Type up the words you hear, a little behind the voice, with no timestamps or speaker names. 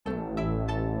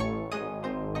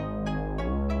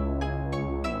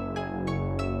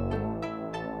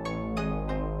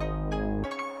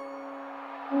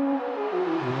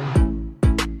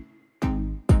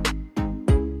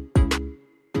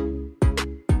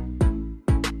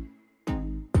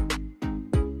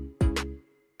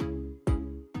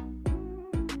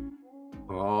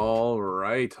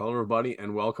right. Hello, everybody,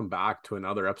 and welcome back to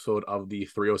another episode of the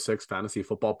 306 Fantasy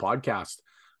Football Podcast.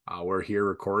 We're here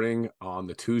recording on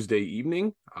the Tuesday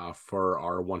evening for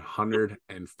our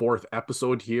 104th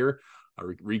episode here,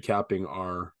 recapping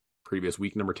our previous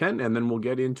week number 10, and then we'll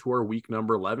get into our week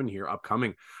number 11 here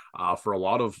upcoming. For a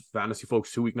lot of fantasy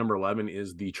folks, week number 11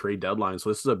 is the trade deadline. So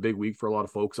this is a big week for a lot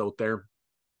of folks out there,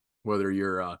 whether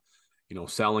you're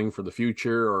selling for the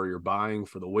future, or you're buying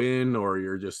for the win, or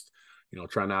you're just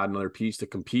trying to add another piece to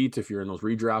compete. If you're in those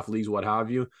redraft leagues, what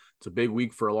have you, it's a big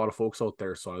week for a lot of folks out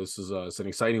there. So this is it's an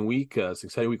exciting week. It's an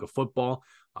exciting week of football.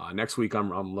 Next week,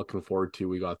 I'm looking forward to.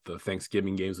 We got the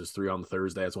Thanksgiving games. There's 3 on the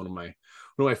Thursday. It's one of my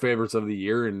favorites of the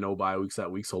year, and no bye weeks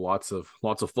that week. So lots of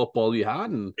football you had,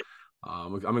 and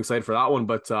I'm excited for that one.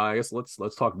 But I guess let's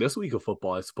talk this week of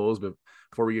football, I suppose. But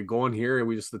before we get going here,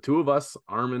 we just the two of us.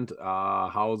 Armand,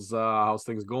 how's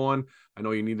things going? I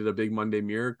know you needed a big Monday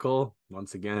miracle.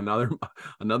 Once again,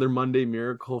 another Monday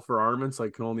miracle for Armand. So I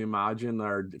can only imagine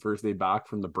our first day back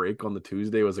from the break on the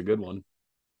Tuesday was a good one.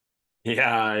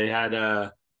 Yeah,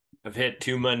 I've hit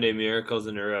 2 Monday miracles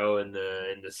in a row in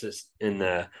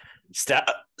the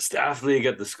staff league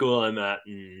at the school I'm at,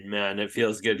 and man, it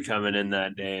feels good coming in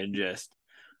that day and just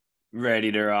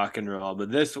ready to rock and roll.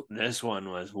 But this one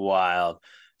was wild.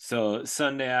 So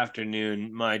Sunday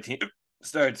afternoon, my team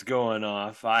starts going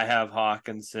off. I have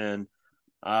Hawkinson.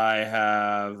 I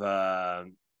have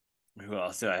who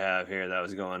else do I have here that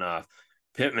was going off?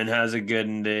 Pittman has a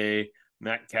good day.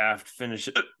 Metcalf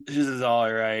finishes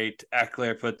all right.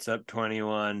 Eckler puts up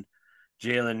 21.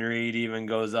 Jalen Reed even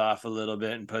goes off a little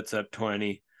bit and puts up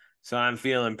 20. So I'm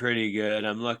feeling pretty good.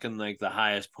 I'm looking like the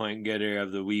highest point getter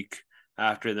of the week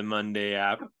after the Monday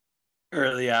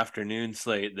early afternoon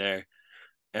slate there.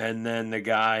 And then the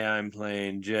guy I'm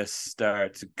playing just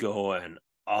starts going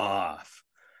off.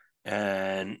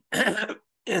 And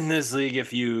in this league,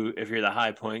 if you're the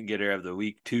high point getter of the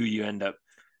week too, you end up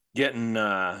getting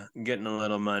a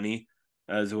little money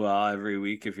as well every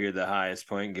week if you're the highest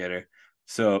point getter.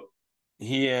 So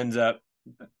he ends up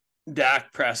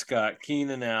Dak Prescott,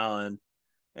 Keenan Allen,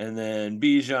 and then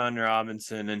Bijan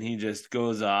Robinson, and he just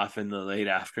goes off in the late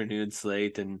afternoon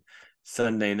slate and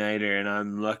Sunday nighter, and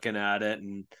I'm looking at it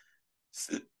and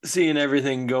seeing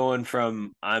everything going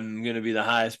from I'm going to be the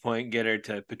highest point getter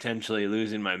to potentially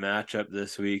losing my matchup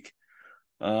this week.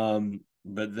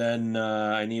 But then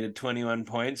I needed 21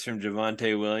 points from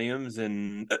Javonte Williams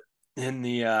in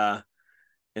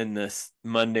this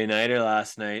Monday nighter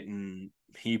last night, and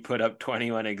he put up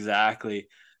 21 exactly.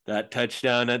 That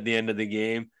touchdown at the end of the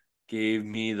game gave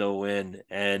me the win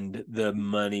and the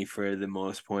money for the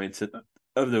most points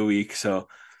of the week. So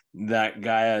that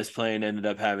guy I was playing ended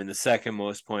up having the second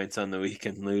most points on the week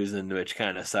and losing, which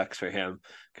kind of sucks for him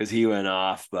because he went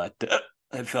off. But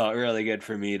it felt really good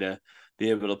for me to be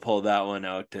able to pull that one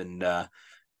out. And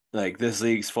like this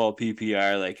league's full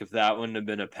PPR. Like if that wouldn't have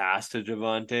been a pass to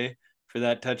Javonte for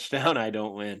that touchdown, I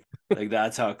don't win. Like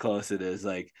that's how close it is.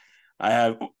 Like I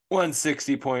had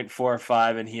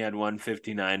 160.45 and he had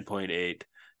 159.8.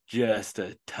 Just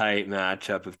a tight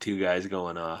matchup of 2 guys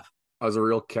going off. I was a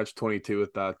real catch-22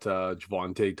 with that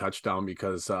Javonte touchdown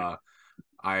because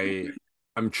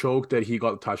I'm choked that he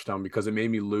got the touchdown because it made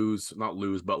me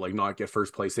not get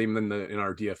first place. Even in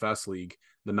our DFS league,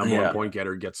 the number one point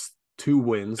getter gets 2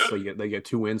 wins. So they get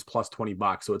 2 wins plus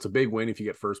 $20. So it's a big win if you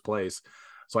get first place.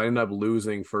 So I ended up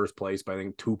losing first place by I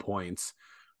think 2 points,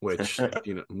 which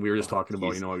we were just talking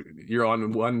about. You're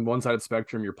on one side of the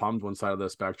spectrum, you're pumped. One side of the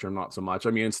spectrum, not so much.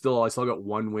 I mean, I still got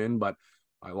 1 win, but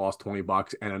I lost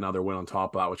 $20 and another win on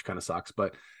top of that, which kind of sucks.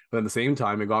 But at the same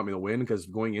time, it got me the win because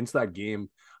going into that game,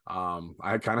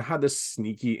 I kind of had this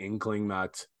sneaky inkling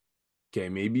that, okay,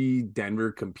 maybe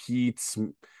Denver competes.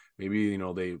 Maybe,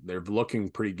 they're looking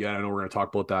pretty good. I know we're going to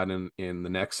talk about that in the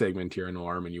next segment here. I know,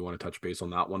 Armin, you want to touch base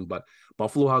on that one, but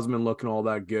Buffalo hasn't been looking all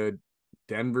that good.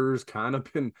 Denver's kind of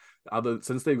been,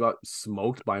 since they got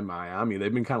smoked by Miami,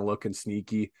 they've been kind of looking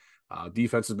sneaky.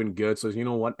 Defense has been good. So you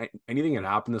know what? Anything can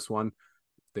happen this one.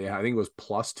 I think it was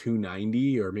plus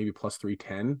 290 or maybe plus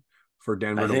 310 for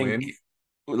Denver to win.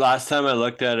 Last time I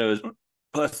looked at it, it was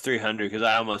plus 300 because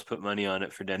I almost put money on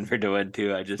it for Denver to win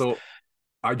too. I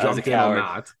jumped in on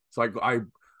that. So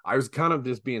I was kind of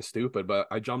just being stupid, but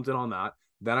I jumped in on that.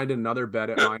 Then I did another bet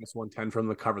at minus 110 from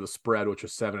the cover the spread, which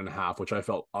was 7.5, which I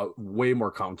felt way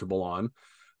more comfortable on.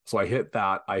 So I hit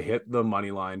that. I hit the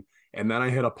money line, and then I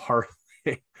hit a parlay.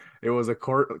 It was a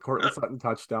Courtland Sutton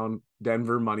touchdown,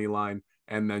 Denver money line,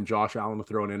 and then Josh Allen to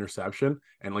throw an interception.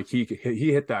 And like he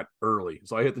hit that early.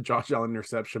 So I hit the Josh Allen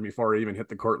interception before I even hit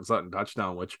the Courtland Sutton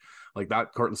touchdown, which like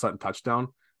that Courtland Sutton touchdown,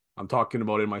 I'm talking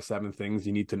about in my 7 things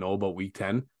you need to know about week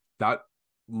 10. That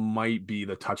might be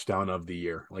the touchdown of the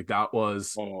year. Like that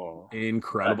was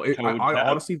incredible. That toe I tap.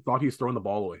 honestly thought he was throwing the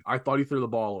ball away. I thought he threw the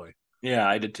ball away. Yeah,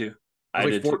 I did too. It I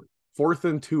was like did too. fourth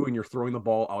and 2, and you're throwing the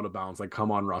ball out of bounds. Like,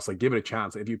 come on, Russ. Like, give it a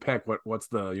chance. If you pick, what's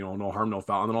the no harm, no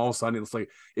foul. And then all of a sudden, it's like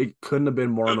it couldn't have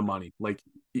been more on the money. Like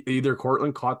either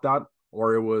Cortland caught that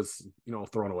or it was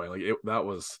thrown away. Like that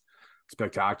was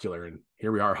spectacular. And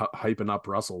here we are hyping up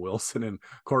Russell Wilson and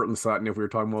Cortland Sutton. If we were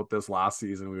talking about this last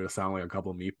season, we would have sounded like a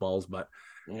couple of meatballs. But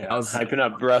yeah, hyping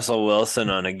up Russell Wilson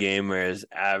on a game where his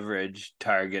average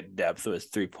target depth was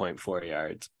 3.4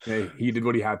 yards. Hey, he did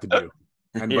what he had to do.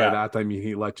 And by that time,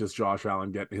 he let just Josh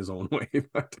Allen get his own way.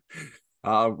 But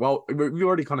well, we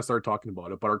already kind of started talking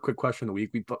about it. But our quick question of the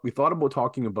week, we thought about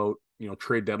talking about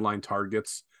trade deadline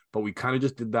targets, but we kind of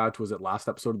just did that. Was it last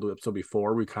episode, the episode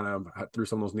before? We kind of threw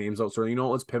some of those names out. So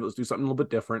let's pivot. Let's do something a little bit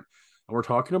different. And we're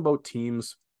talking about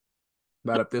teams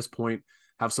that at this point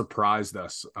have surprised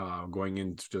us going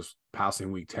into just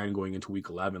passing week 10, going into week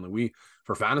 11. Like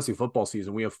for fantasy football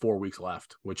season, we have 4 weeks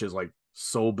left, which is like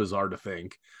so bizarre to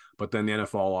think. But then the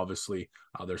NFL, obviously,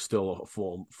 there's still a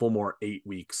full more 8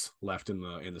 weeks left in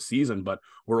the season. But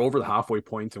we're over the halfway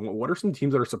point. And what are some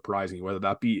teams that are surprising you, whether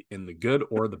that be in the good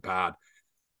or the bad?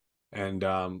 And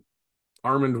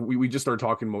Armand, we just started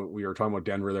talking about, we were talking about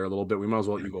Denver there a little bit. We might as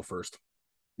well let you go first.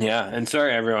 Yeah, and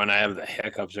sorry everyone, I have the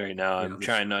hiccups right now. I'm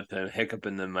trying not to hiccup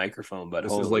in the microphone, but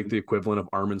this is like the equivalent of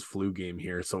Armand's flu game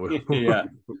here. So yeah,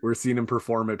 we're seeing him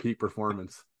perform at peak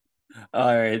performance.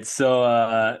 All right,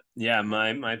 so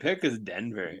my pick is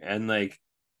Denver, and like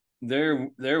their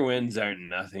wins aren't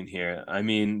nothing here. I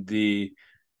mean,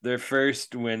 their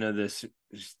first win of this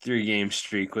 3-game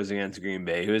streak was against Green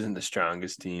Bay, who isn't the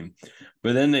strongest team,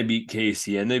 but then they beat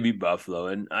KC and they beat Buffalo,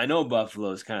 and I know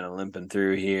Buffalo's kind of limping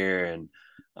through here, and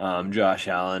Josh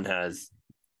Allen has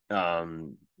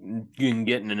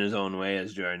getting in his own way,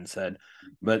 as Jordan said,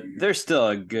 but they're still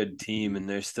a good team, and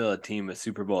they're still a team with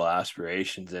Super Bowl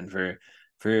aspirations. And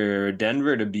for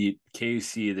Denver to beat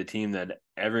KC, the team that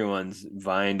everyone's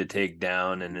vying to take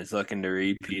down and is looking to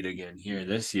repeat again here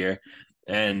this year,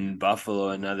 and Buffalo,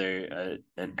 another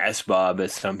an SBOB,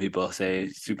 as some people say,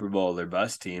 Super Bowl or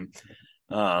bust team,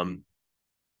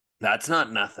 that's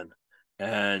not nothing.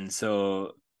 And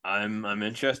so I'm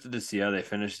interested to see how they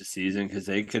finish the season, because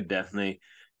they could definitely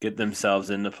get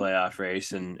themselves in the playoff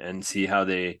race and see how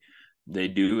they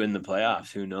do in the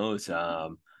playoffs. Who knows?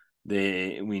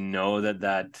 We know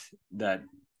that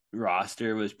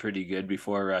roster was pretty good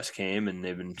before Russ came, and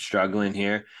they've been struggling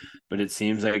here, but it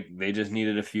seems like they just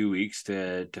needed a few weeks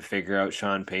to figure out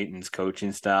Sean Payton's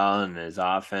coaching style and his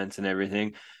offense and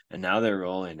everything, and now they're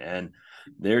rolling. And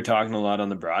they're talking a lot on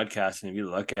the broadcast, and if you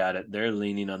look at it, they're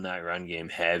leaning on that run game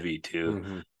heavy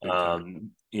too.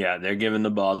 They're giving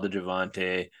the ball to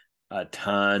Javonte a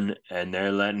ton, and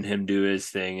they're letting him do his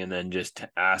thing, and then just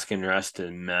asking Russ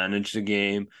to manage the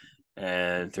game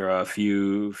and throw a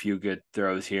few good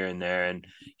throws here and there. And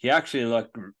he actually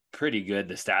looked pretty good.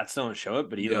 The stats don't show it,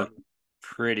 but he looked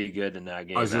pretty good in that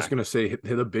game. I was just going to say,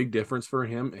 the big difference for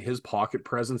him, his pocket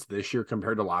presence this year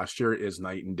compared to last year is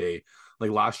night and day.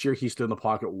 Like last year, he stood in the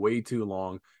pocket way too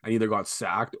long and either got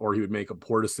sacked or he would make a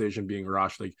poor decision being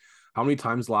rushed. Like, how many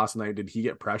times last night did he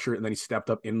get pressure and then he stepped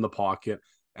up in the pocket,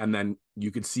 and then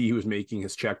you could see he was making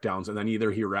his checkdowns, and then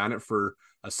either he ran it for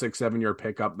a 6-7 yard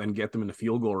pickup, then get them in the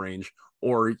field goal range,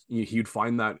 or he'd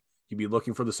find that he'd be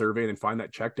looking for the survey and find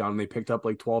that check down, and they picked up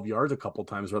like 12 yards a couple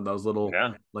times with those little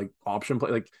like option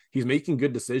play. Like, he's making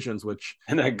good decisions,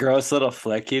 and that gross little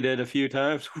flick he did a few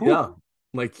times. Whew. Yeah,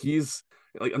 like he's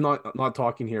like, I'm not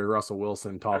talking here Russell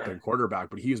Wilson top end quarterback,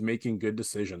 but he's making good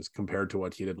decisions compared to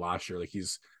what he did last year. Like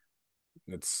he's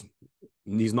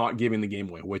not giving the game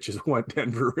away, which is what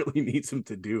Denver really needs him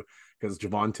to do, because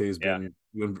Javonte's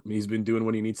been doing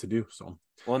what he needs to do. So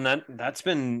well, and that's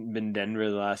been Denver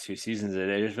the last few seasons.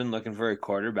 They've just been looking for a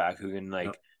quarterback who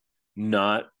can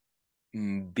not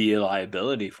be a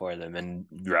liability for them. And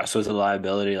Russ was a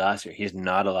liability last year. He's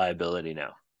not a liability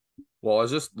now. Well, I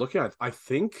was just looking at, I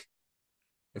think,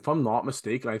 if I'm not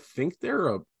mistaken, I think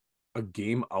they're a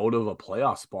game out of a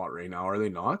playoff spot right now. Are they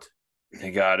not?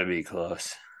 They got to be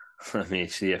close. Let me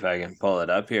see if I can pull it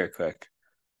up here quick.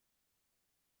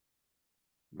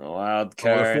 The wild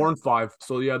card. Oh, they're 4-5.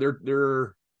 So yeah,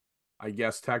 they're I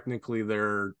guess technically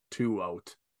they're 2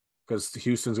 out, because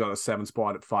Houston's got a 7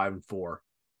 spot at 5-4.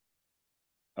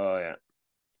 Oh yeah.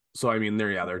 So I mean,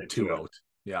 they're 2 out.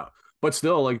 Yeah, but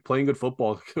still, like, playing good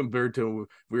football compared to,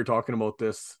 we were talking about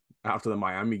this after the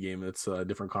Miami game. It's a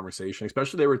different conversation.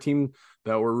 Especially they were a team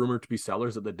that were rumored to be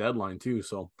sellers at the deadline too.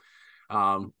 So.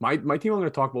 My team I'm going to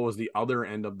talk about was the other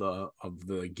end of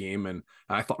the game, and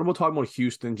I thought about talking about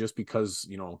Houston just because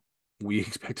we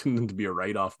expected them to be a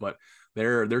write-off, but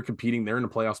they're competing. They're in the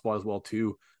playoff spot as well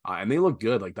too, and they look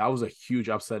good. Like that was a huge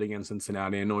upset against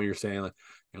Cincinnati. I know you're saying like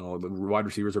the wide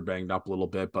receivers are banged up a little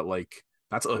bit, but like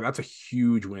that's a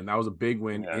huge win. That was a big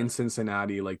win in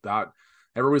Cincinnati. Like that,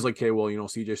 everybody's like, okay, well,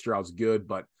 CJ Stroud's good,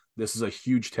 but this is a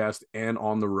huge test and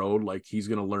on the road. Like he's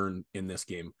going to learn in this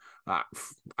game. I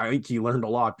think he learned a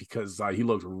lot because he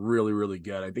looked really, really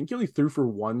good. I think he only threw for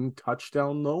one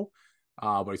touchdown though.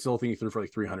 But I still think he threw for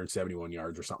like 371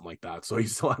 yards or something like that. So he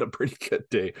still had a pretty good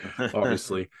day,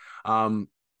 obviously. But I'm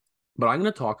going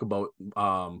to talk about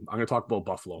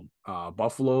Buffalo.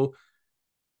 Buffalo,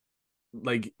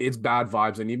 like it's bad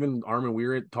vibes, and even Armin, we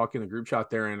were talking in the group chat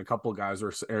there, and a couple of guys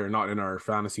were not in our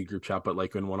fantasy group chat, but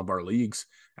like in one of our leagues,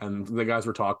 and the guys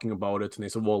were talking about it, and they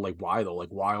said, well, like why though? Like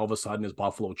why all of a sudden is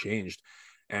Buffalo changed?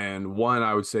 And one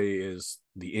I would say is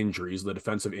the injuries. The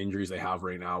defensive injuries they have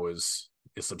right now is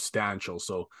substantial.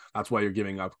 So that's why you're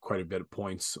giving up quite a bit of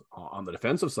points on the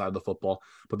defensive side of the football,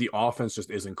 but the offense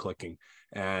just isn't clicking.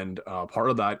 And part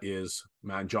of that is,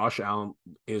 man, Josh Allen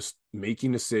is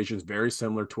making decisions very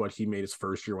similar to what he made his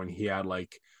first year when he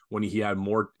had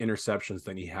more interceptions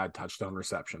than he had touchdown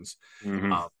receptions.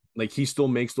 Mm-hmm. Like he still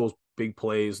makes those big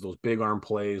plays, those big arm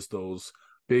plays, those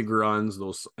big runs,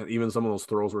 those even some of those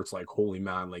throws where it's like, holy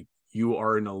man, like you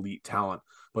are an elite talent.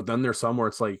 But then there's some where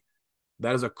it's like,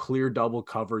 that is a clear double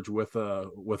coverage with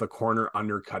a corner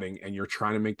undercutting, and you're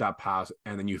trying to make that pass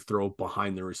and then you throw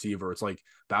behind the receiver. It's like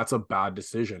that's a bad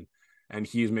decision, and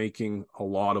he's making a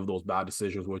lot of those bad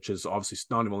decisions, which is obviously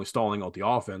not only stalling out the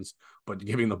offense but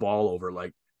giving the ball over.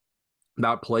 Like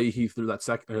that play he threw,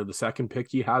 the second pick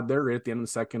he had there right at the end of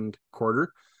the second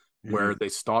quarter, where they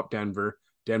stopped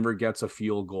Denver gets a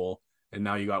field goal, and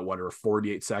now you got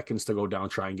 48 seconds to go down,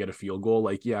 try and get a field goal.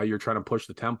 Like, yeah, you're trying to push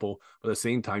the tempo, but at the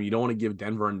same time, you don't want to give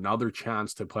Denver another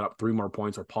chance to put up 3 more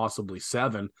points or possibly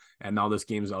 7. And now this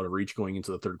game's out of reach going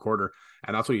into the third quarter.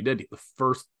 And that's what he did. The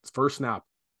first snap,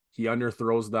 he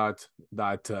underthrows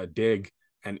that dig,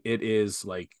 and it is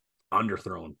like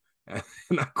underthrown. And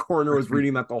that corner was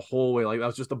reading that the whole way. Like that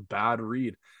was just a bad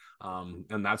read.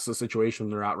 And that's the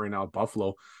situation they're at right now at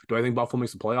Buffalo. Do I think Buffalo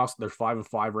makes the playoffs? They're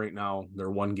 5-5 right now.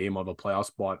 They're one game of a playoff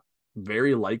spot.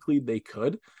 Very likely they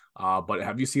could. But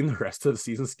have you seen the rest of the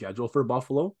season schedule for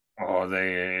Buffalo? Oh,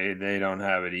 they don't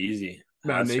have it easy.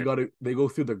 Man, they go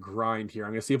through the grind here.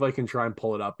 I'm gonna see if I can try and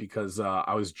pull it up because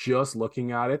I was just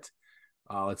looking at it.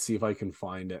 Let's see if I can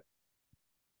find it.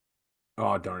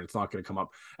 Oh darn, it's not gonna come up.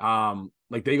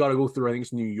 Like they got to go through. I think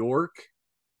it's New York,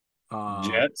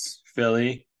 Jets,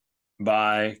 Philly,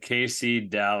 by KC,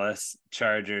 Dallas,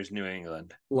 Chargers, New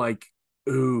England. Like,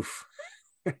 oof.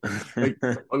 Like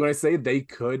when I say they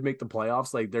could make the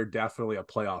playoffs, like they're definitely a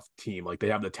playoff team. Like they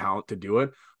have the talent to do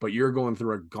it, but you're going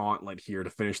through a gauntlet here to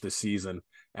finish the season.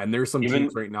 And there's some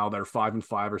teams right now that are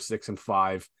 5-5 or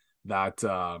 6-5 that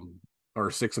or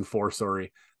 6-4,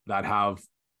 sorry, that have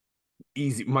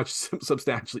much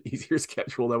substantially easier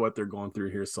schedule than what they're going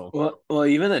through here. So well,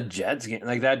 even the Jets game,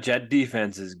 like that Jet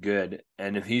defense is good,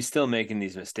 and if he's still making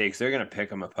these mistakes, they're gonna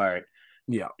pick him apart.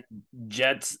 Yeah,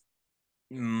 Jets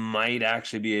might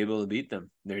actually be able to beat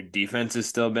them. Their defense is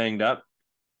still banged up,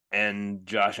 and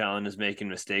Josh Allen is making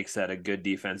mistakes that a good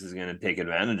defense is going to take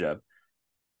advantage of.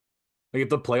 Like if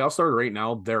the playoffs start right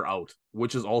now, they're out,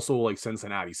 which is also like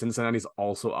Cincinnati. Cincinnati's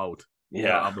also out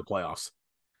of the playoffs,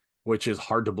 which is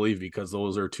hard to believe because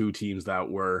those are two teams that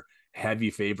were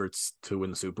heavy favorites to win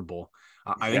the Super Bowl.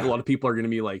 I think a lot of people are going to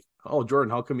be like, oh,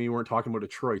 Jordan, how come you weren't talking about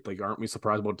Detroit? Like, aren't we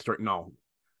surprised about Detroit? No,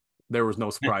 there was no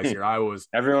surprise here.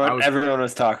 Everyone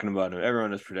was talking about him.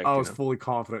 Everyone was predicting. I was fully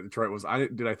confident Detroit was.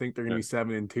 Did I think they're going to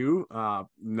be 7-2?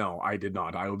 No, I did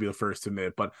not. I will be the first to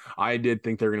admit, but I did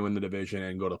think they're going to win the division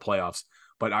and go to playoffs.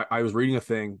 But I was reading a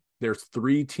thing. There's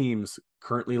 3 teams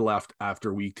currently left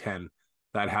after week 10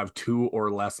 that have 2 or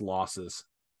less losses.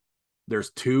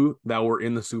 There's 2 that were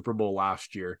in the Super Bowl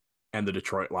last year, and the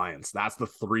Detroit Lions. That's the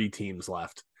 3 teams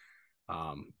left.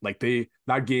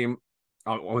 That game.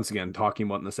 Once again, talking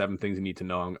about the 7 things you need to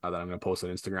know that I'm going to post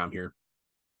on Instagram here.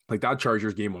 Like that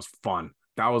Chargers game was fun.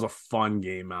 That was a fun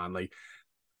game, man. Like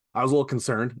I was a little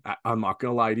concerned. I'm not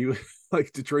going to lie to you.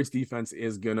 Like Detroit's defense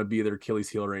is going to be their Achilles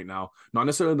heel right now. Not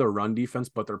necessarily their run defense,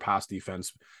 but their pass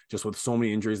defense. Just with so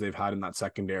many injuries they've had in that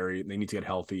secondary, they need to get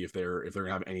healthy if they're going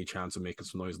to have any chance of making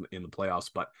some noise in the playoffs.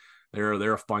 But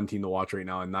they're a fun team to watch right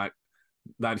now, and that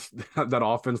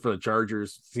offense for the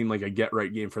Chargers seemed like a get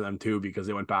right game for them too, because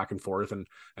they went back and forth, and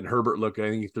Herbert looked, I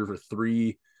think he threw for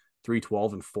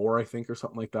 312 and 4, I think, or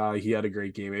something like that. He had a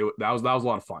great game. That was a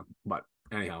lot of fun. But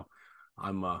anyhow,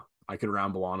 I could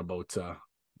ramble on about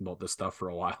about this stuff for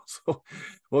a while. So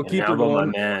we'll And keep how her about my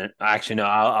going. man? Actually, no,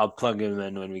 I'll plug him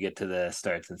in when we get to the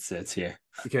starts and sits here.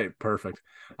 Okay, perfect.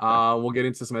 We'll get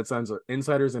into some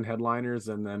insiders and headliners,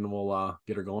 and then we'll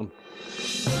get her going.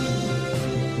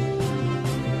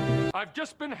 I've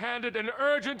just been handed an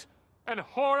urgent and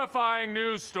horrifying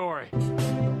news story.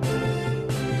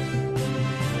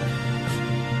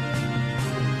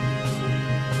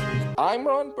 I'm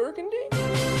Ron Burgundy.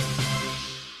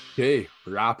 Okay,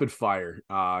 rapid fire.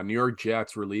 New York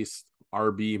Jets released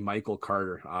RB Michael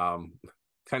Carter.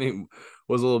 Kind of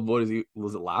was a little,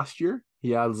 was it last year?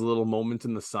 He had his little moment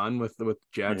in the sun with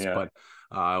Jets, Yeah. but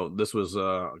this was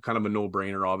kind of a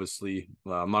no-brainer, obviously.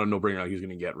 Not a no-brainer that he was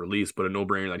going to get released, but a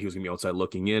no-brainer that he was going to be outside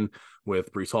looking in,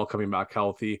 with Breece Hall coming back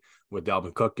healthy, with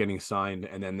Dalvin Cook getting signed,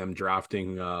 and then them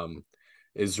drafting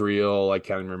Israel. I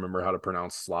can't even remember how to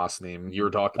pronounce his last name. You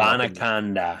were talking about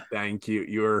Anaconda. Thank you.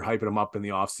 You were hyping him up in the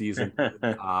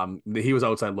offseason. He was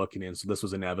outside looking in, so this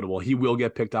was inevitable. He will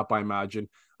get picked up, I imagine.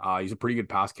 He's a pretty good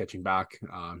pass catching back.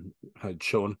 Had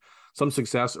shown some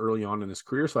success early on in his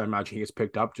career, so I imagine he gets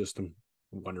picked up. Just to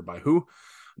wonder by who.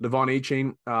 Devon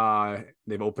Achane,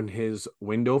 they've opened his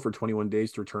window for 21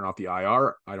 days to return off the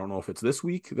IR. I don't know if it's this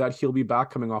week that he'll be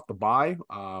back coming off the bye.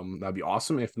 That'd be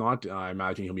awesome. If not, I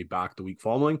imagine he'll be back the week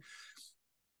following.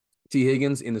 T.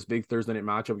 Higgins in this big Thursday night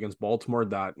matchup against Baltimore,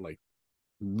 that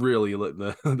really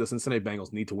the Cincinnati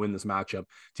Bengals need to win this matchup.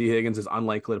 T. Higgins is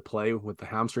unlikely to play with the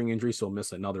hamstring injury, so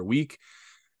miss another week.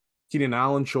 Keenan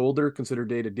Allen, shoulder, considered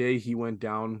day-to-day. He went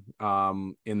down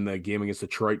in the game against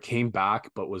Detroit, came back,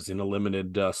 but was in a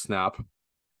limited snap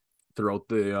throughout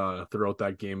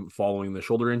that game following the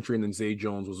shoulder injury. And then Zay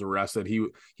Jones was arrested.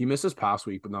 He missed his past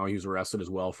week, but now he was arrested as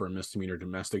well for a misdemeanor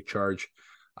domestic charge.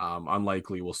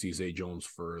 Unlikely we'll see Zay Jones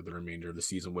for the remainder of the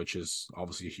season, which is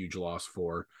obviously a huge loss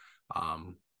for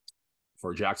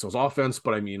Jacksonville's offense.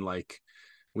 But I mean,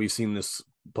 we've seen this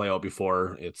play out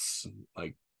before. It's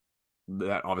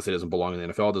that obviously doesn't belong in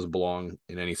the NFL, doesn't belong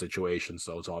in any situation.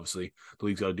 So it's obviously the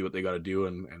league's got to do what they got to do,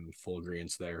 and full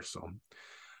agreement there. So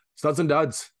studs and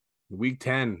duds, week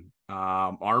 10.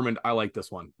 Armand, I like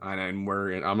this one, and I'm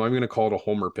not going to call it a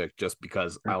homer pick just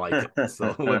because I like it.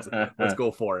 So let's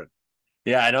go for it.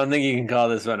 Yeah, I don't think you can call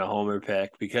this one a homer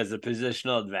pick because the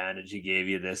positional advantage he gave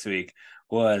you this week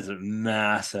was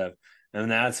massive. And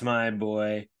that's my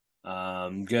boy,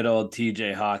 good old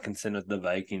TJ Hawkinson with the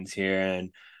Vikings here. And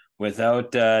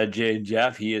without Jay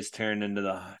Jeff, he has turned into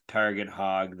the target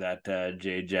hog that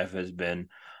Jay Jeff has been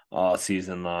all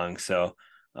season long. So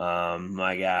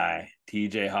my guy,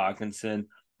 TJ Hawkinson,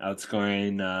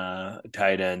 outscoring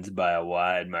tight ends by a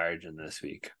wide margin this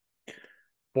week.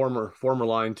 Former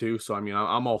line too, so I mean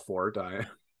I'm all for it.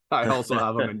 I also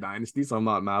have him in Dynasty, so I'm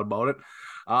not mad about it.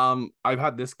 I've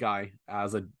had this guy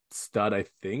as a stud, I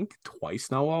think, twice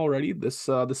now already this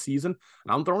season.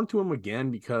 And I'm throwing to him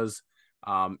again because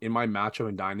in my matchup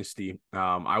in Dynasty,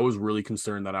 I was really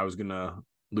concerned that I was gonna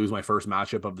lose my first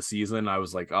matchup of the season. I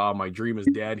was like, oh, my dream is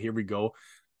dead. Here we go.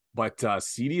 But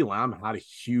CeeDee Lamb had a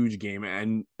huge game,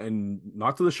 and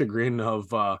not to the chagrin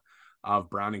of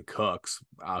Brandon Cooks,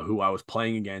 who I was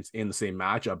playing against in the same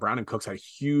matchup. Brandon Cooks had a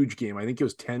huge game. I think it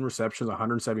was 10 receptions,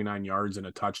 179 yards, and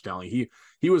a touchdown.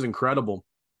 He was incredible.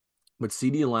 But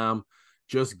CeeDee Lamb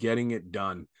just getting it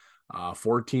done.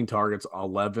 14 targets,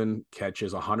 11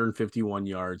 catches, 151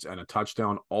 yards, and a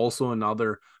touchdown. Also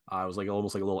another, it was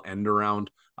almost like a little end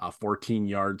around, 14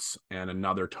 yards and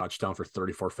another touchdown for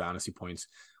 34 fantasy points.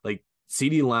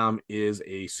 CeeDee Lamb is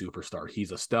a superstar.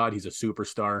 He's a stud. He's a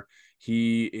superstar.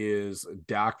 He is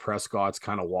Dak Prescott's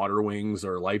kind of water wings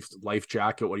or life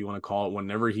jacket, what do you want to call it?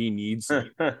 Whenever he needs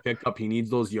pickup, he needs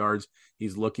those yards.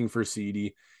 He's looking for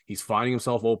CeeDee. He's finding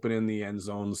himself open in the end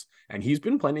zones, and he's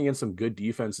been playing against some good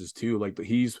defenses too.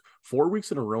 He's 4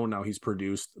 weeks in a row now he's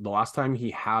produced. The last time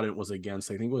he had it was against,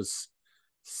 I think it was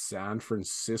San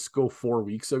Francisco 4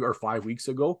 weeks ago or 5 weeks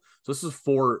ago. So this is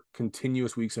 4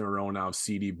 continuous weeks in a row now of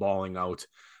CeeDee balling out.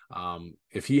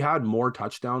 If he had more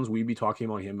touchdowns, we'd be talking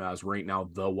about him as right now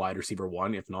the wide receiver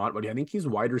 1, if not, but I think he's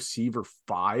wide receiver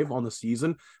 5 on the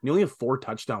season. And he only had 4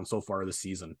 touchdowns so far this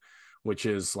season, which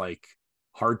is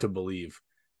hard to believe.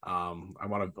 I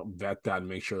want to vet that and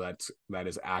make sure that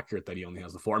is accurate, that he only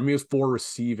has the 4. I mean, he has 4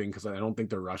 receiving because I don't think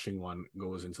the rushing one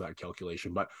goes into that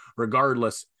calculation, but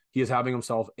regardless, he is having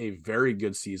himself a very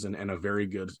good season and a very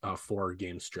good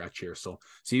 4-game stretch here. So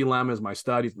CeeDee Lamb is my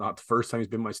stud. He's not the first time he's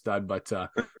been my stud, but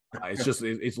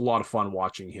it's a lot of fun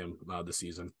watching him this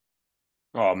season.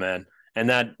 Oh man. And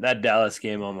that Dallas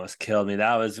game almost killed me.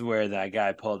 That was where that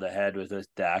guy pulled ahead with his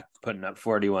Dak putting up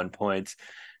 41 points.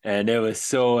 And it was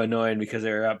so annoying because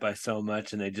they were up by so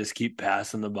much and they just keep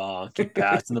passing the ball, keep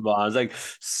passing the ball. I was like,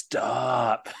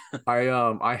 stop.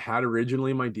 I had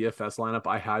originally my DFS lineup,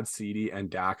 I had CD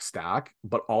and Dak stack,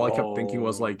 but all I kept thinking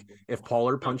was like, if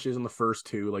Pollard punches in the first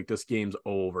two, like this game's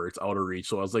over, it's out of reach.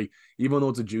 So I was like, even though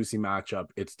it's a juicy matchup,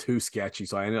 it's too sketchy.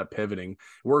 So I ended up pivoting.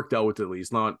 Worked out at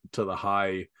least, not to the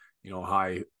high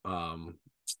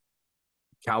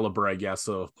caliber, I guess,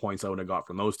 of points I would have got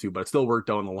from those two, but it still worked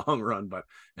out in the long run. But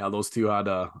yeah, those two had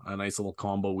a nice little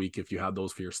combo week if you had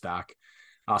those for your stack.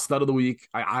 Stud of the week,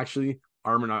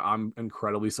 Armin, I'm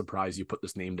incredibly surprised you put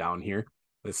this name down here.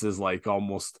 This is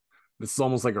almost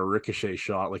like a ricochet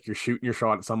shot. Like you're shooting your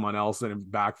shot at someone else and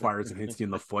it backfires and hits you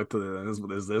in the foot.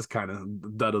 Is this kind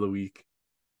of dud of the week?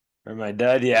 For my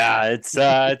dud, yeah, it's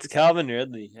Calvin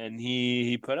Ridley, and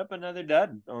he put up another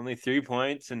dud. Only 3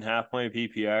 points and half point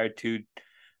PPR,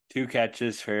 two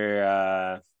catches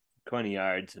for 20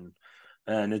 yards,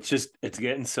 and it's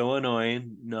getting so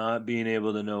annoying not being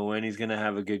able to know when he's gonna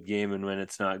have a good game and when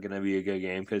it's not gonna be a good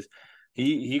game, because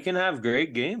he can have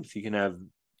great games. He can have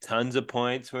tons of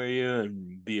points for you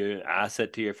and be an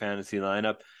asset to your fantasy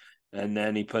lineup, and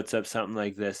then he puts up something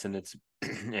like this, and it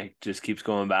just keeps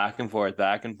going back and forth,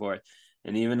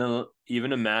 and even a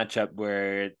matchup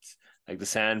where it's like the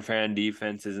San Fran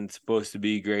defense isn't supposed to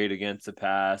be great against the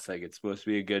pass, like it's supposed to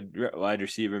be a good wide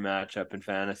receiver matchup in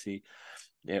fantasy.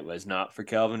 It was not for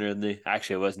Calvin Ridley.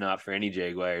 Actually, it was not for any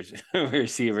Jaguars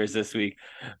receivers this week.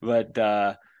 But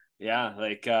yeah,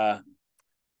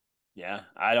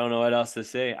 I don't know what else to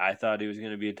say. I thought he was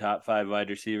going to be a top 5 wide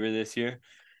receiver this year.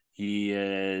 He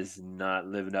is not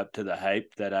living up to the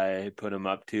hype that I put him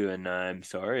up to, and I'm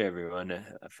sorry, everyone,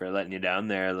 for letting you down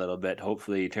there a little bit.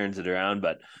 Hopefully he turns it around,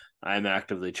 but I'm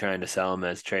actively trying to sell him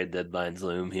as trade deadlines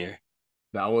loom here.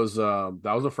 That was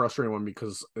a frustrating one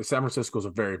because San Francisco is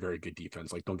a very, very good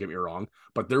defense. Like, don't get me wrong,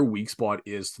 but their weak spot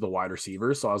is to the wide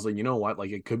receivers. So I was like, you know what?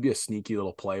 Like, it could be a sneaky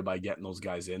little play by getting those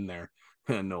guys in there.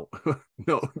 And no, it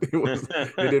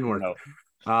didn't work. No.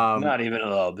 Not even a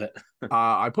little bit.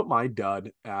 I put my dud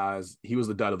as he was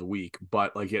the dud of the week,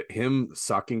 but him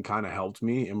sucking kind of helped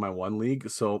me in my one league.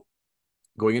 So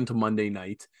going into Monday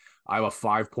night, I have a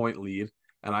 5-point lead,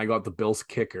 and I got the Bills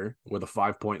kicker with a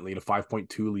 5-point lead, a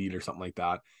 5.2 lead or something like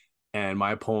that. And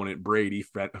my opponent, Brady,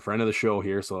 a friend of the show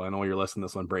here, so I know you're listening to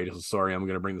this one, Brady. So sorry, I'm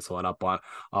gonna bring this one up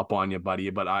on you, buddy.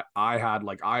 But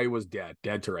I was dead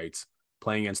to rights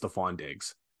playing against Stephon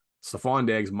Diggs. Stephon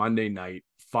Diggs, Monday night,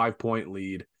 5-point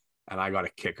lead, and I got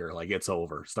a kicker. Like, it's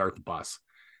over. Start the bus.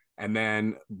 And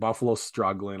then Buffalo's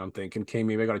struggling. I'm thinking, okay,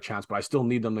 maybe I got a chance, but I still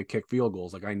need them to kick field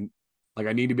goals. I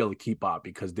need to be able to keep up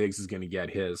because Diggs is going to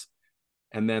get his.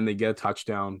 And then they get a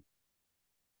touchdown,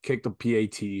 kick the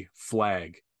PAT,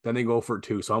 flag. Then they go for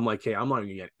 2. So I'm like, hey, I'm not going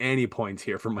to get any points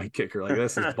here from my kicker. Like,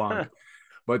 this is bunk.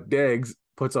 But Diggs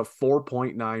puts up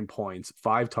 4.9 points,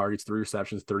 5 targets, 3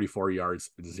 receptions, 34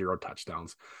 yards, 0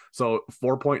 touchdowns. So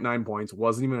 4.9 points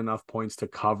wasn't even enough points to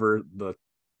cover the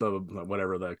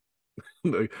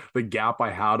gap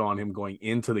I had on him going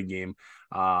into the game.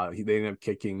 They ended up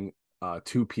kicking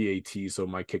 2 PATs, so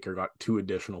my kicker got 2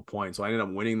 additional points. So I ended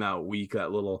up winning that week,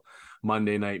 that little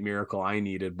Monday night miracle I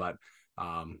needed. But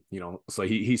so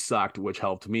he sucked, which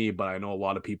helped me. But I know a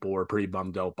lot of people were pretty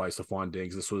bummed out by Stephon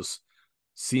Diggs. This was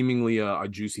seemingly a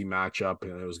juicy matchup,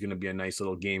 and it was going to be a nice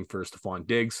little game for Stephon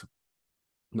Diggs.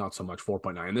 Not so much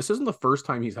 4.9. And this isn't the first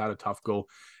time he's had a tough go,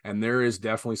 and there is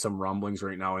definitely some rumblings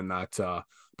right now in that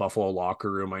Buffalo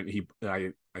locker room. I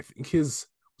think his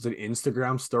was an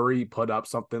Instagram story. He put up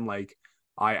something like,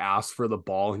 I asked for the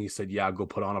ball, and he said, yeah, go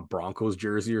put on a Broncos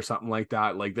jersey or something like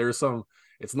that. Like, there's some,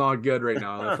 it's not good right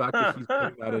now. The fact that he's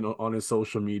putting that in on his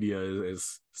social media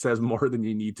is says more than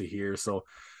you need to hear. So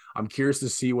I'm curious to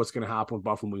see what's going to happen with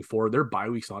Buffalo moving forward. Their bye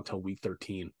week's not until week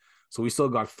 13. So we still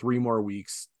got 3 more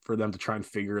weeks for them to try and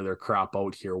figure their crap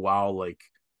out here. While the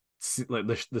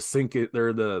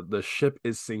ship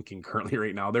is sinking currently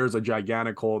right now. There's a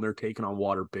gigantic hole and they're taking on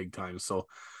water big time. So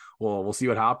we'll see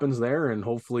what happens there, and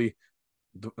hopefully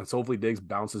Diggs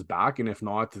bounces back. And if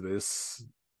not, this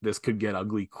could get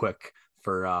ugly quick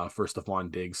for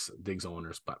Stephon Diggs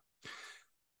owners. But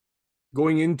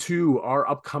going into our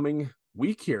upcoming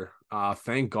week here,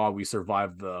 thank God we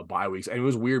survived the bye weeks. And it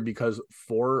was weird because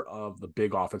 4 of the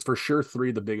big offense, for sure 3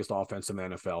 of the biggest offense in the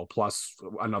NFL, plus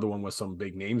another one with some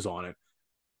big names on it,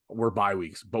 were bye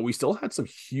weeks. But we still had some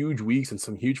huge weeks and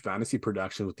some huge fantasy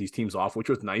production with these teams off, which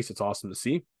was nice. It's awesome to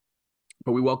see.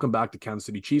 But we welcome back the Kansas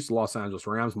City Chiefs, Los Angeles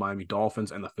Rams, Miami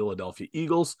Dolphins, and the Philadelphia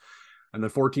Eagles. And then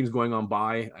 4 teams going on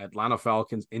bye: Atlanta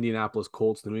Falcons, Indianapolis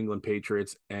Colts, New England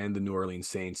Patriots, and the New Orleans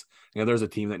Saints. There's a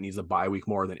team that needs a bye week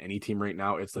more than any team right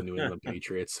now. It's the New England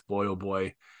Patriots. Boy, oh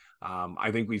boy. I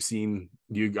think we've seen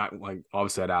you got like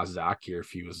obviously I'd ask Zach here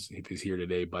if he's here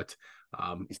today, but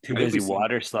he's too busy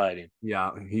water sliding.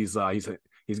 Yeah, he's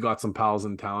got some pals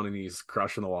in town and he's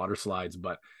crushing the water slides,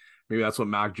 but maybe that's what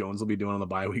Mac Jones will be doing on the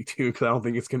bye week too, because I don't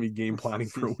think it's gonna be game planning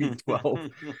for week 12.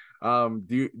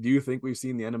 Do you think we've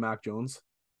seen the end of Mac Jones?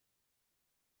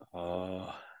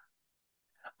 I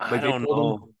Like don't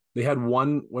know. They had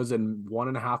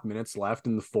 1.5 minutes left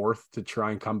in the fourth to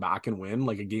try and come back and win,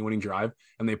 like a game-winning drive,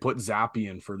 and they put Zappe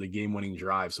in for the game-winning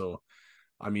drive. So,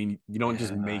 I mean, you don't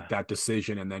just make that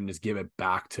decision and then just give it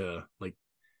back to like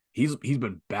he's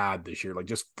been bad this year, like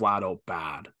just flat out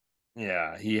bad.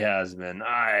 Yeah, he has been.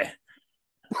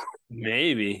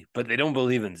 Maybe, but they don't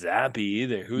believe in Zappe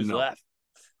either. Who's left?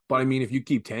 But I mean, if you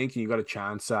keep tanking, you got a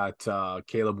chance at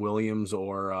Caleb Williams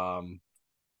or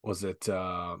was it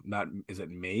is it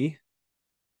May?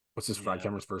 What's his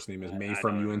camera's first name is May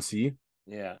from UNC.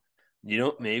 Yeah.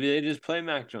 Maybe they just play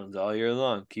Mac Jones all year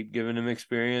long. Keep giving him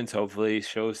experience. Hopefully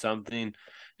show something.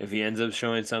 If he ends up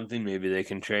showing something, maybe they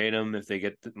can trade him if they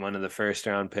get one of the first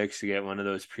round picks to get one of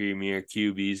those premier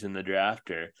QBs in the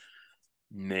draft, or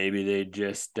maybe they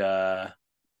just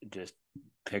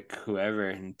pick whoever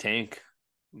and tank.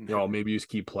 Maybe you just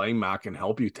keep playing Mac and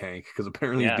help you tank, because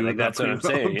apparently he's doing that's what I'm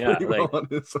saying. Yeah, well on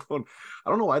his own. I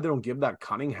don't know why they don't give that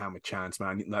Cunningham a chance,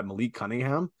 man. That Malik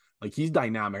Cunningham, like he's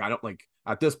dynamic. I don't like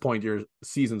at this point your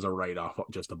season's a write off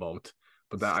just about.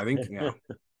 But that I think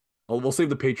we'll save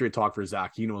the Patriot talk for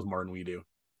Zach. He knows more than we do.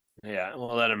 Yeah,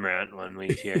 we'll let him rant 1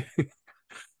 week here.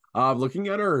 Looking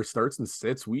at our starts and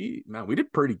sits, we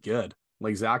did pretty good.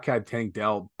 Like Zach had Tank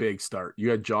Dell, big start. You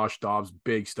had Josh Dobbs,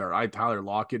 big start. I had Tyler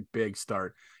Lockett, big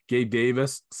start. Gabe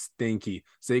Davis, stinky.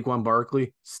 Saquon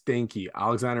Barkley, stinky.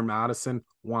 Alexander Madison,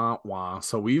 wah wah.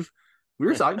 So I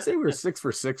can say we were 6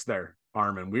 for 6 there,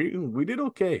 Armin. We did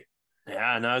okay.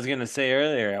 Yeah, and I was gonna say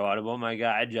earlier, what about my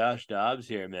guy Josh Dobbs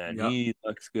here, man? Yep. He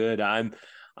looks good. I'm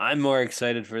more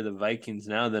excited for the Vikings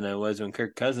now than I was when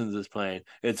Kirk Cousins was playing.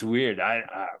 It's weird.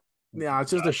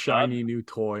 It's just a shiny new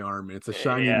toy, Armin. It's a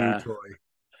shiny new toy.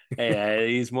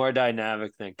 Hey, he's more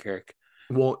dynamic than Kirk.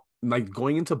 Well, like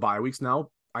going into bye weeks now,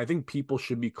 I think people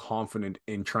should be confident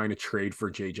in trying to trade for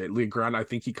JJ. Grant, I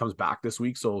think he comes back this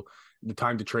week, so the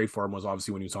time to trade for him was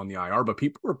obviously when he was on the IR. But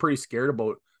people were pretty scared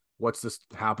about what's this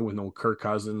happen with no Kirk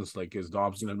Cousins, like is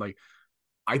Dobbs, and like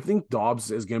I think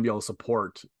Dobbs is going to be able to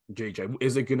support JJ.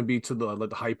 Is it going to be to the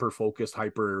hyper focused,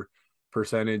 hyper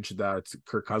percentage that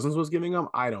Kirk Cousins was giving him?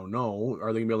 I don't know.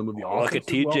 Are they gonna be able to move the offense? Look at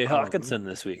TJ Hawkinson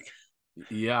this week.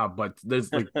 Yeah, but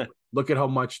there's like look at how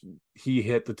much he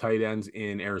hit the tight ends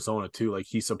in Arizona too. Like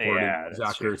he supported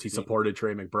Zach Ertz, he supported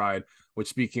Trey McBride. Which,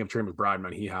 speaking of Trey McBride,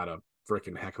 man, he had a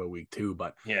freaking heck of a week too.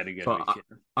 But he had a good week.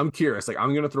 I'm curious. Like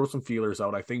I'm gonna throw some feelers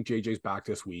out. I think JJ's back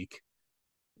this week.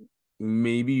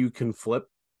 Maybe you can flip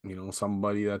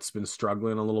somebody that's been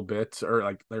struggling a little bit, or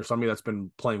like there's somebody that's been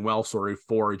playing well, for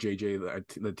JJ,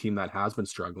 the team that has been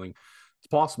struggling. It's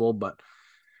possible, but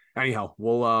anyhow,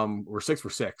 we're 6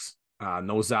 for 6.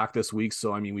 No Zach this week,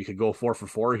 so I mean we could go 4 for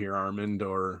 4 here, Armand,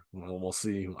 or we'll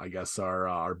see. I guess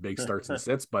our big starts and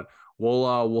sits, but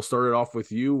we'll start it off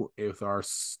with you with our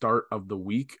start of the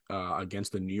week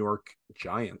against the New York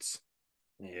Giants.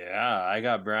 Yeah, I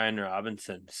got Brian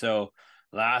Robinson. So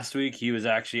last week, he was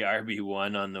actually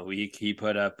RB1 on the week. He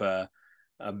put up a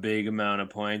big amount of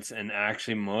points, and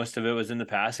actually most of it was in the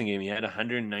passing game. He had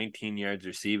 119 yards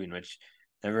receiving, which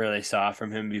never really saw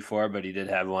from him before, but he did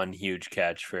have one huge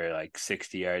catch for like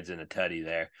 60 yards and a tutty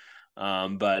there.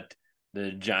 But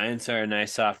the Giants are a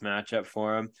nice soft matchup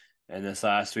for him, and this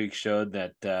last week showed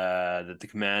that the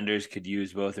Commanders could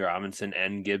use both Robinson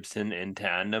and Gibson in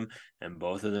tandem, and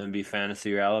both of them be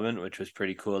fantasy relevant, which was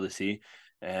pretty cool to see.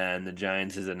 And the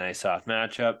Giants is a nice soft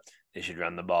matchup. They should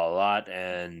run the ball a lot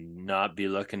and not be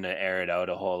looking to air it out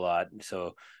a whole lot.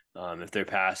 So if they're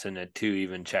passing it, 2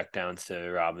 even checkdowns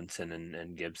to Robinson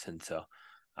and Gibson. So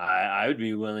I would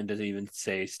be willing to even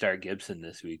say start Gibson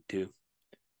this week too.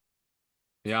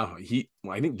 Yeah,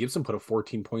 I think Gibson put up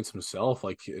 14 points himself.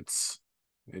 Like it's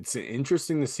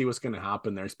interesting to see what's going to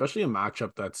happen there, especially a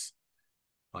matchup that's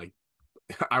like,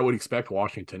 I would expect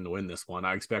Washington to win this one.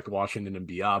 I expect Washington to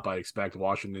be up. I expect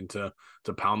Washington to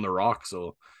pound the rock.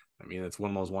 So, I mean, it's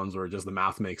one of those ones where just the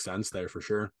math makes sense there for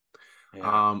sure.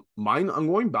 Yeah. I'm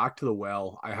going back to the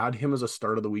well. I had him as a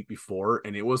start of the week before,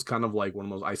 and it was kind of like one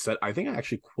of those, I think I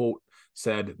actually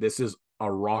said, this is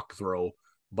a rock throw,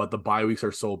 but the bye weeks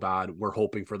are so bad, we're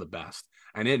hoping for the best.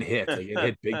 and it hit. Like, it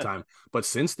hit big time. But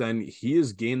since then, he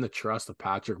has gained the trust of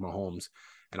Patrick Mahomes.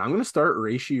 And I'm going to start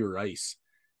Rashee Rice.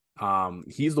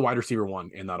 He's the wide receiver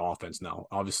one in that offense now.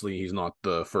 Obviously, he's not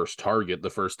the first target. The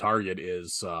first target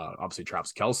is obviously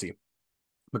Travis Kelce.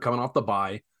 But coming off the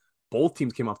bye, both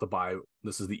teams came off the bye.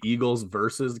 This is the Eagles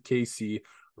versus the KC,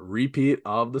 repeat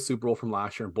of the Super Bowl from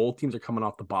last year. And both teams are coming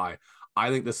off the bye. I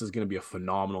think this is going to be a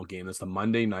phenomenal game. It's the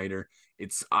Monday nighter.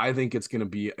 I think it's going to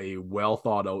be a well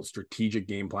thought out strategic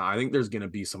game plan. I think there's going to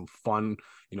be some fun,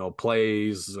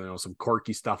 plays, some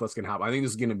quirky stuff that's going to happen. I think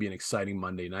this is going to be an exciting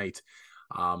Monday night.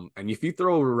 And if you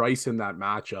throw Rice in that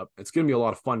matchup, it's going to be a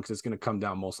lot of fun because it's going to come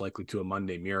down most likely to a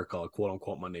Monday miracle, a quote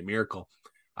unquote Monday miracle.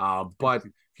 But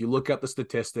if you look at the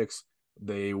statistics,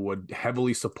 they would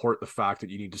heavily support the fact that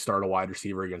you need to start a wide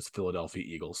receiver against Philadelphia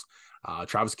Eagles.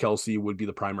 Travis Kelce would be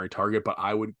the primary target, but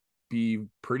I would be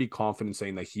pretty confident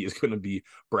saying that he is going to be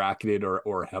bracketed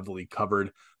or heavily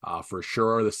covered for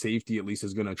sure. The safety at least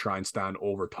is going to try and stand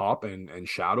over top and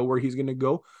shadow where he's going to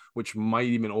go, which might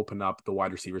even open up the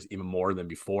wide receivers even more than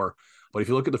before. But if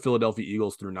you look at the Philadelphia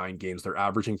Eagles through 9 games, they're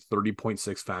averaging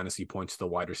 30.6 fantasy points to the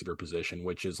wide receiver position,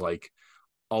 which is like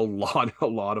a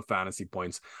lot of fantasy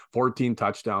points. 14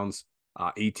 touchdowns,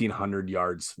 1,800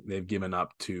 yards they've given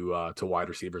up to wide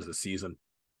receivers this season.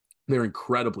 They're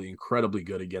incredibly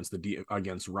good against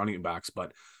against running backs,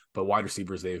 but wide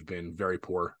receivers, they've been very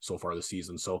poor so far this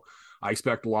season. So I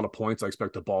expect a lot of points. I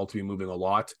expect the ball to be moving a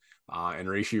lot. And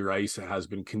Rashee Rice has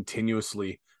been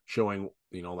continuously showing,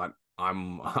 that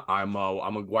I'm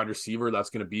a wide receiver that's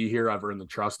going to be here. I've earned the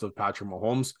trust of Patrick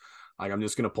Mahomes. Like, I'm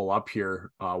just going to pull up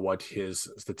here what his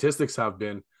statistics have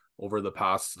been over the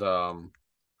past little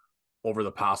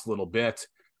bit.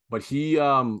 But he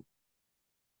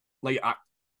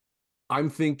I'm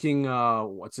thinking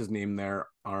what's his name there,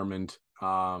 Armand?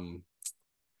 The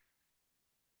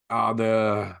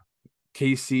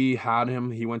KC had him.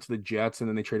 He went to the Jets and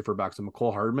then they traded for back to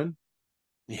McCole Hardman.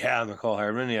 Yeah, McCole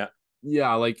Hardman, yeah.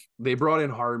 Yeah, like they brought in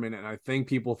Hardman and I think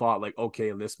people thought like,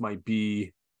 okay, this might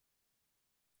be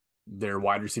their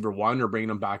wide receiver one or bringing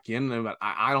them back in. But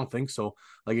I don't think so.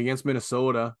 Like against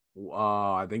Minnesota,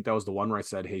 I think that was the one where I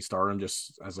said, hey, start him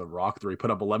just as a rock three. He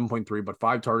put up 11.3, but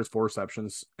 5 targets, 4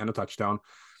 receptions, and a touchdown.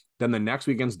 Then the next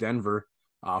week against Denver,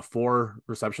 4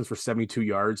 receptions for 72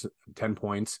 yards, 10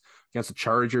 points. Against the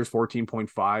Chargers,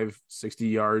 14.5, 60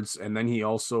 yards. And then he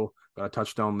also got a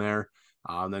touchdown there.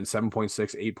 Then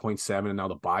 7.6, 8.7, and now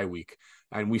the bye week.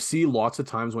 And we see lots of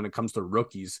times when it comes to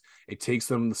rookies, it takes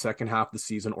them the second half of the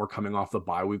season or coming off the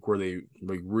bye week where they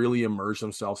really immerse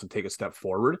themselves and take a step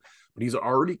forward. But he's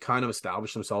already kind of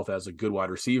established himself as a good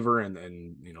wide receiver and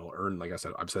earn, like I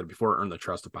said, I've said it before, earn the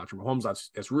trust of Patrick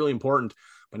Mahomes. It's really important.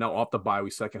 But now off the bye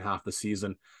week, second half of the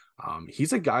season,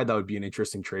 he's a guy that would be an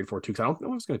interesting trade for too, because I don't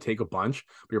know if it's going to take a bunch,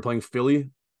 but you're playing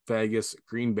Philly, Vegas,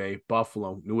 Green Bay,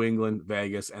 Buffalo, New England,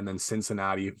 Vegas, and then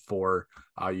Cincinnati for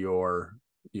your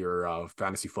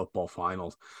fantasy football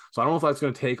finals. So I don't know if that's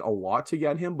going to take a lot to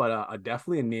get him, but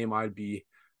definitely a name I'd be,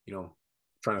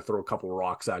 trying to throw a couple of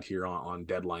rocks at here on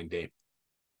deadline day.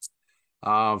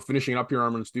 Finishing up here,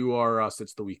 Armin, let's do our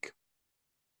sits of the week.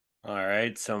 All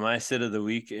right, so my sit of the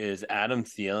week is Adam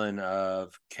Thielen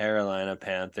of Carolina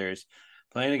Panthers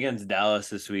playing against Dallas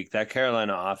this week. That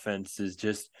Carolina offense is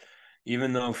just,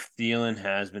 even though Thielen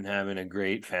has been having a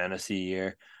great fantasy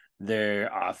year,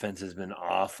 their offense has been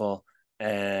awful.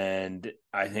 And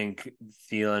I think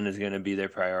Thielen is going to be their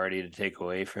priority to take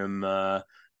away from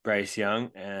Bryce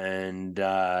Young. And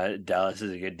Dallas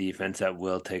is a good defense that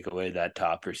will take away that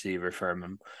top receiver from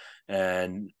him.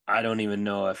 And I don't even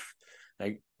know if,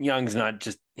 like, Young's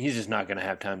he's just not going to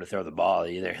have time to throw the ball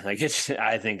either. Like,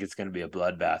 I think it's going to be a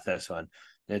bloodbath, this one.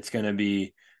 It's going to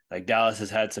be, like, Dallas has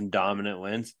had some dominant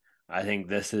wins. I think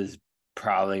this is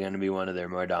probably going to be one of their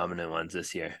more dominant ones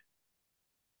this year.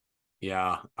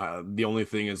 Yeah, the only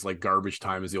thing is, like, garbage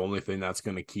time is the only thing that's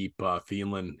going to keep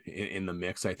Thielen in the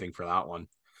mix, I think, for that one.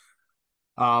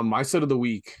 My set of the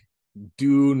week,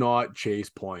 do not chase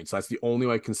points. That's the only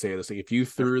way I can say this. Like, if you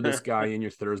threw this guy in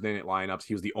your Thursday night lineups,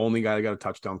 he was the only guy that got a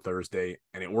touchdown Thursday,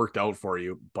 and it worked out for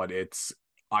you. But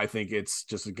I think it's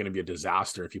just going to be a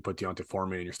disaster if you put Deontay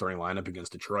Foreman in your starting lineup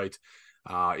against Detroit.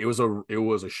 It was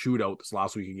a shootout this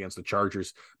last week against the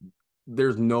Chargers.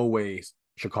 There's no way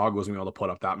Chicago was going to be able to put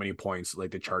up that many points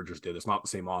like the Chargers did. It's not the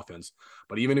same offense.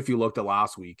 But even if you looked at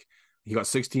last week, he got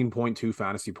 16.2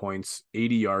 fantasy points,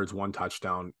 80 yards, 1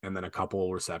 touchdown, and then a couple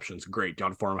of receptions. Great.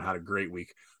 Deontay Foreman had a great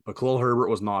week. But Khalil Herbert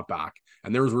was not back.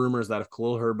 And there was rumors that if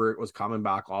Khalil Herbert was coming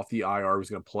back off the IR, was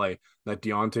going to play, that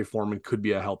Deontay Foreman could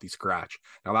be a healthy scratch.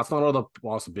 Now, that's not all the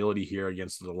possibility here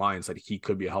against the Lions, that he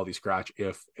could be a healthy scratch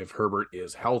if Herbert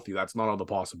is healthy. That's not all the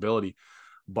possibility.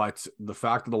 But the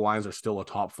fact that the Lions are still a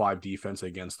top 5 defense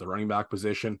against the running back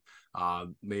position,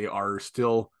 they are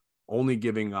still only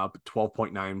giving up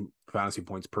 12.9 fantasy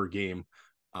points per game.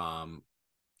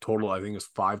 Total, I think, is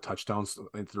 5 touchdowns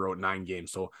throughout 9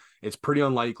 games. So it's pretty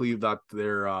unlikely that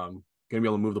they're going to be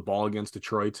able to move the ball against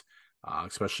Detroit,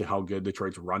 especially how good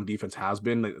Detroit's run defense has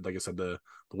been. Like I said, the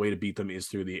way to beat them is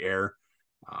through the air.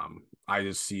 I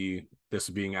just see this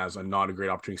being as not a great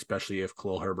opportunity, especially if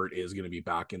Khalil Herbert is going to be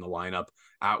back in the lineup.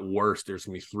 At worst, there's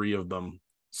going to be 3 of them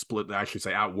split. I should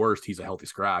say, at worst, he's a healthy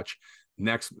scratch.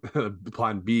 Next,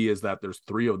 plan B is that there's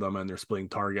 3 of them and they're splitting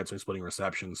targets or splitting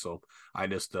receptions. So I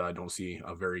just don't see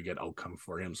a very good outcome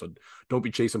for him. So don't be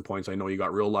chasing points. I know you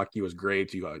got real lucky. It was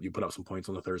great. You put up some points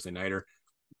on the Thursday nighter.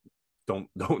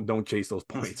 Don't chase those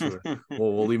points.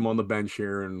 We'll leave them on the bench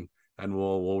here and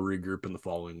we'll regroup in the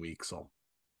following week. So,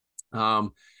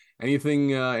 anything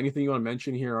you want to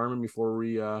mention here, Armin, before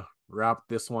we wrap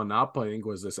this one up? I think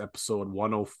was this episode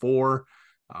 104.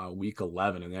 Week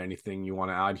 11, and anything you want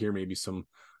to add here? Maybe some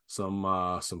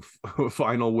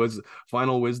final words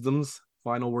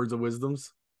of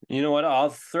wisdoms. You know what? I'll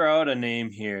throw out a name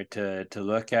here to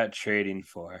look at trading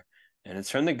for, and it's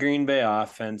from the Green Bay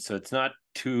offense, so it's not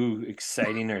too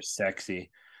exciting or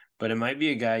sexy, but it might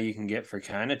be a guy you can get for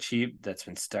kind of cheap that's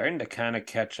been starting to kind of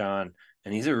catch on,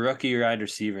 and he's a rookie wide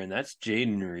receiver, and that's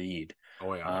Jaden Reed.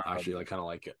 Oh yeah, actually, I kind of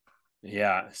like it.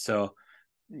 Yeah, so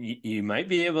you might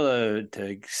be able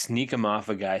to sneak him off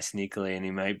a guy sneakily, and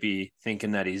he might be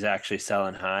thinking that he's actually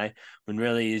selling high when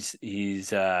really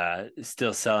he's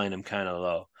still selling him kind of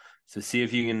low. So see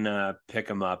if you can pick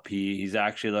him up. He's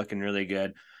actually looking really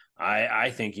good. I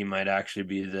think he might actually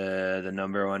be the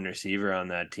number 1 receiver on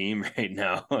that team right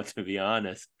now, to be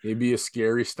honest. It'd be a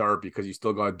scary start because you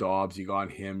still got Dobbs, you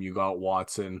got him, you got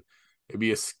Watson. It'd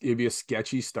be a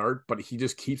sketchy start, but he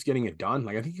just keeps getting it done.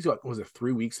 Like I think he's got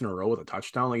 3 weeks in a row with a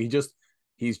touchdown. Like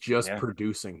he's just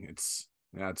producing. It's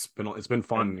been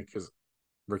fun because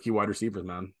rookie wide receivers,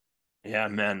 man. Yeah,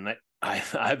 man. Like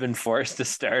I've been forced to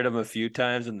start him a few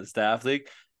times in the staff league,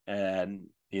 and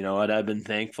you know what? I've been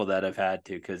thankful that I've had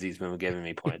to because he's been giving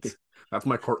me points. That's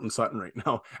my Cortland Sutton right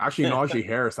now. Actually, Najee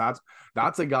Harris.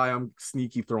 That's a guy I'm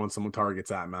sneaky throwing some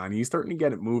targets at, man. He's starting to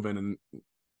get it moving, and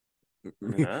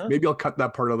maybe I'll cut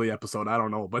that part of the episode. I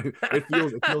don't know, but it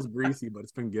feels greasy, but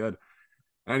it's been good.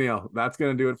 Anyhow, that's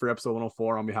going to do it for episode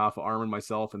 104. On behalf of Armin,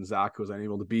 myself, and Zach, who was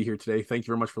unable to be here today, thank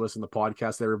you very much for listening to the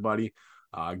podcast, everybody.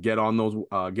 Get on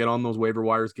those waiver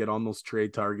wires, get on those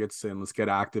trade targets, and let's get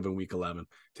active in week 11.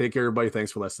 Take care, everybody.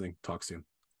 Thanks for listening. Talk soon.